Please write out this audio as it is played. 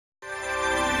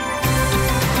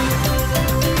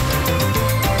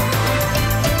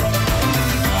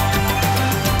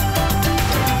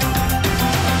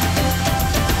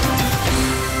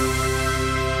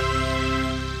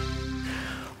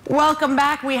Welcome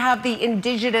back. We have the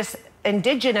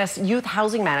Indigenous Youth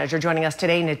Housing Manager joining us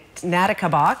today, Natika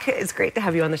Bock. It's great to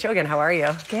have you on the show again. How are you?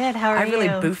 Good. How are you? I really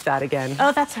boofed that again.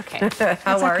 Oh, that's okay.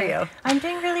 How are you? I'm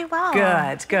doing really well.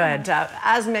 Good, good.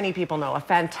 As many people know, a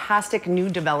fantastic new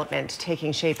development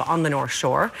taking shape on the North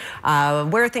Shore.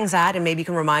 Where are things at? And maybe you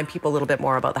can remind people a little bit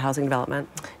more about the housing development.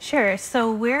 Sure.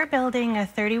 So we're building a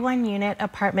 31-unit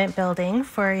apartment building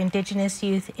for Indigenous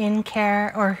youth in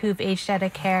care or who've aged out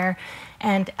of care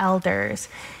and elders.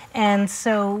 And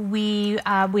so we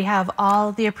have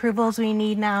all the approvals we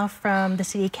need now from the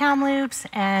City of Kamloops,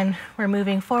 and we're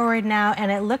moving forward now,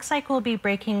 and it looks like we'll be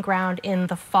breaking ground in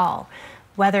the fall,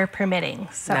 weather permitting.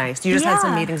 So, nice. You just had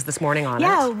some meetings this morning on it.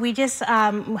 Yeah, we just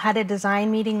had a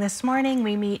design meeting this morning.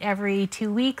 We meet every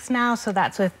 2 weeks now, so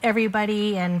that's with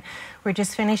everybody, and we're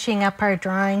just finishing up our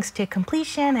drawings to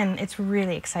completion, and it's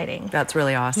really exciting. That's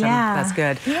really awesome. Yeah. That's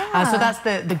good. Yeah. So that's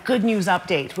the good news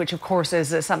update, which of course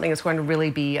is something that's going to really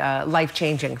be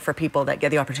life-changing for people that get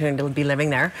the opportunity to be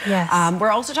living there. Yes. We're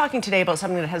also talking today about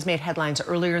something that has made headlines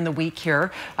earlier in the week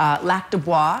here, Lac du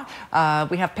Bois.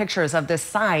 We have pictures of this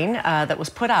sign that was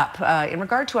put up in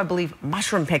regard to, I believe,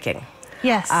 mushroom picking.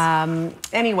 Yes.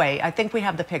 Anyway, I think we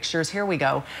have the pictures. Here we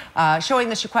go. Showing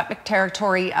the Secwepemc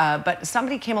territory, but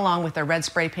somebody came along with their red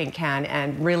spray paint can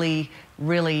and really,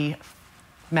 really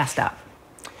messed up.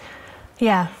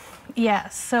 Yeah. Yeah.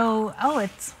 So, oh,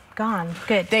 it's gone.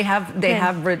 Good. They have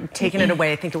taken it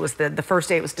away. I think it was the first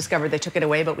day it was discovered they took it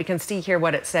away, but we can see here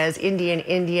what it says.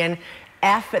 Indian,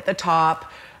 F at the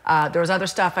top. There was other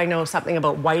stuff, I know something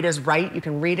about white is right. You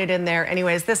can read it in there.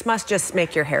 Anyways, this must just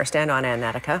make your hair stand on end,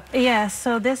 Natika. Yeah,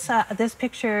 so this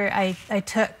picture I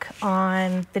took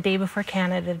on the day before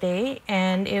Canada Day,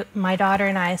 and my daughter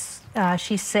and I,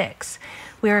 she's 6.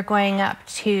 We were going up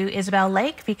to Isabel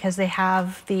Lake because they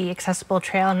have the accessible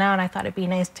trail now, and I thought it'd be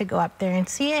nice to go up there and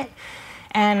see it.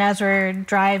 And as we're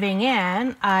driving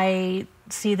in, I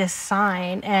see this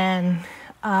sign, and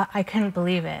I couldn't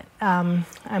believe it. I'm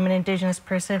an Indigenous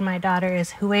person. My daughter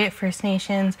is Huayet First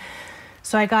Nations.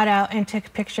 So I got out and took a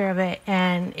picture of it,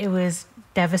 and it was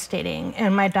devastating.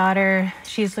 And my daughter,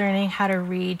 she's learning how to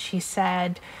read. She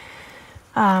said,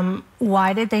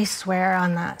 why did they swear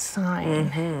on that sign?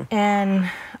 Mm-hmm.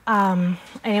 And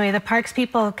anyway, the parks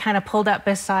people kind of pulled up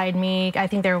beside me. I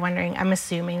think they were wondering, I'm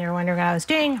assuming they were wondering what I was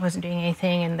doing. I wasn't doing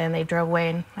anything, and then they drove away,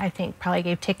 and I think probably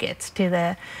gave tickets to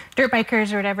the dirt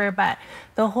bikers or whatever. But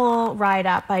the whole ride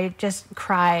up, I just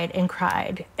cried and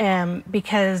cried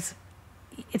because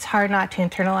it's hard not to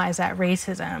internalize that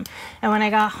racism. And when I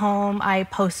got home, I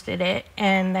posted it,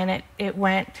 and then it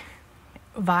went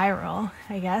viral,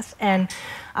 I guess. And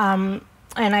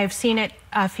I've seen it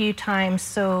a few times.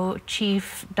 So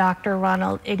Chief Dr.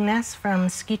 Ronald Ignace from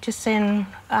Skeetchison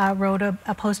wrote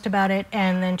a post about it,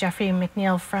 and then Jeffrey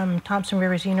McNeil from Thompson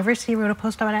Rivers University wrote a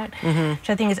post about it, which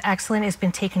I think is excellent. It's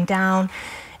been taken down.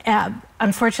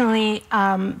 Unfortunately,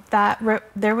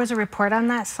 there was a report on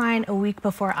that sign a week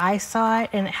before I saw it,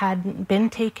 and it hadn't been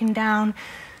taken down.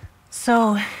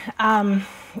 So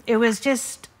it was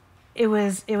just, it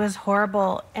was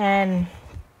horrible. And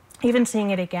even seeing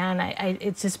it again,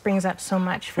 it just brings up so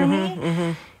much for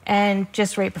me. And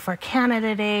just right before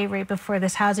Canada Day, right before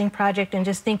this housing project, and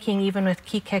just thinking even with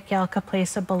Kikek-Yelka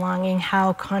Place of Belonging,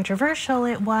 how controversial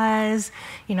it was,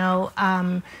 you know,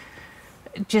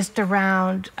 just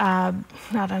around, I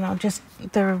don't know, just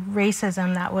the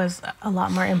racism that was a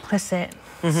lot more implicit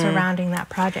surrounding that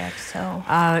project. So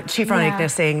Chief Ron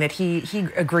Ignace saying that he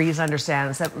agrees,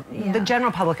 understands that the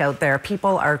general public out there,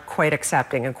 people are quite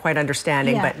accepting and quite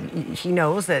understanding, but he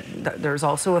knows that there's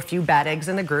also a few bad eggs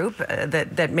in the group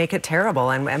that make it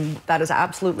terrible, and that is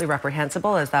absolutely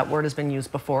reprehensible, as that word has been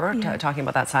used before, talking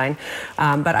about that sign.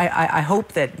 But I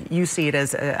hope that you see it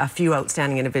as a few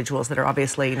outstanding individuals that are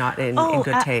obviously not in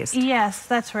good taste. Yes,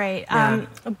 that's right.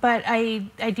 But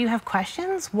I do have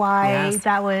questions why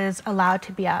that was allowed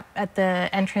to be up at the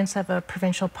entrance of a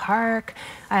provincial park.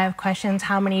 I have questions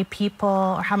how many people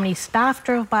or how many staff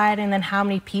drove by it, and then how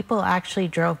many people actually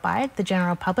drove by it. The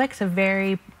general public. It's a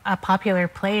very popular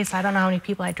place. I don't know how many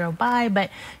people I drove by, but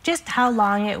just how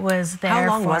long it was there. How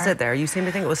long was it there? You seem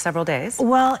to think it was several days.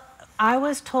 Well, I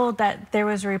was told that there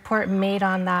was a report made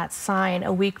on that sign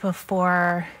a week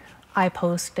before I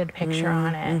posted a picture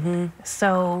on it.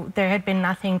 So there had been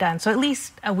nothing done. So at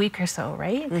least a week or so,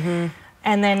 right?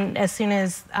 And then as soon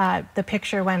as the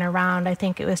picture went around, I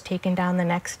think it was taken down the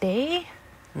next day.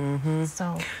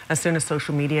 So as soon as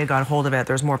social media got hold of it,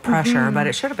 there's more pressure, but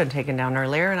it should have been taken down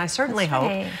earlier. And I certainly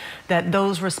hope that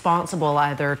those responsible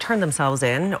either turn themselves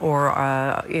in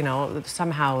or, you know,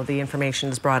 somehow the information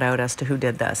is brought out as to who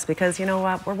did this. Because, you know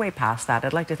what, we're way past that.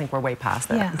 I'd like to think we're way past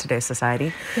that in today's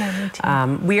society. Yeah,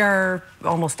 me too. We are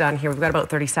almost done here. We've got about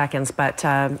 30 seconds, but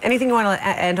anything you want to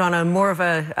end on a more of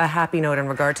a happy note in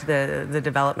regard to the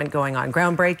development going on?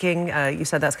 Groundbreaking, you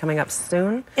said that's coming up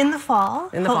soon? In the fall.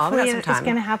 In the fall, we got some time. It's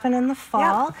going to happen in the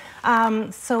fall. Yeah.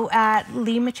 So at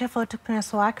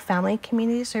Lee-Michif-Otukpinasoak Family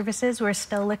Community Services, we're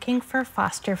still looking for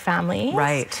foster families.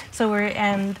 Right. So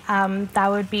that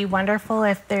would be wonderful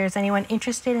if there's anyone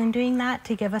interested in doing that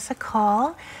to give us a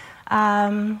call.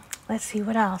 Let's see,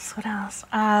 what else?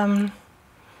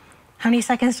 How many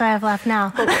seconds do I have left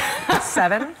now?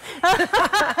 7.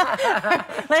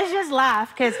 Let's just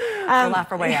laugh, because we'll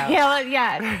laugh our way out.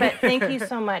 Yeah. But thank you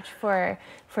so much for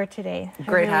today.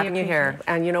 Great having you here.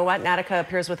 And you know what? Natika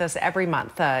appears with us every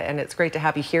month, and it's great to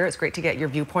have you here. It's great to get your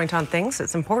viewpoint on things.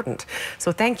 It's important.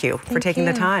 So thank you for taking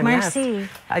the time. Merci.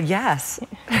 Yes.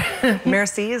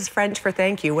 Merci is French for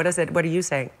thank you. What is it? What are you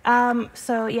saying?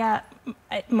 So yeah,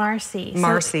 Marcy.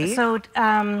 Marcy. So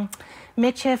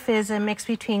Michif is a mix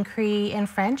between Cree and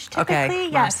French, typically. Okay,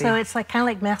 yeah, Marcy. so it's like kind of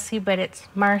like merci, but it's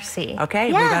Marcy. Okay,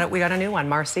 yeah. we got a new one.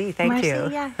 Marcy, thank you.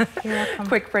 Yeah, you're welcome.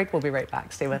 Quick break. We'll be right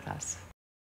back. Stay with us.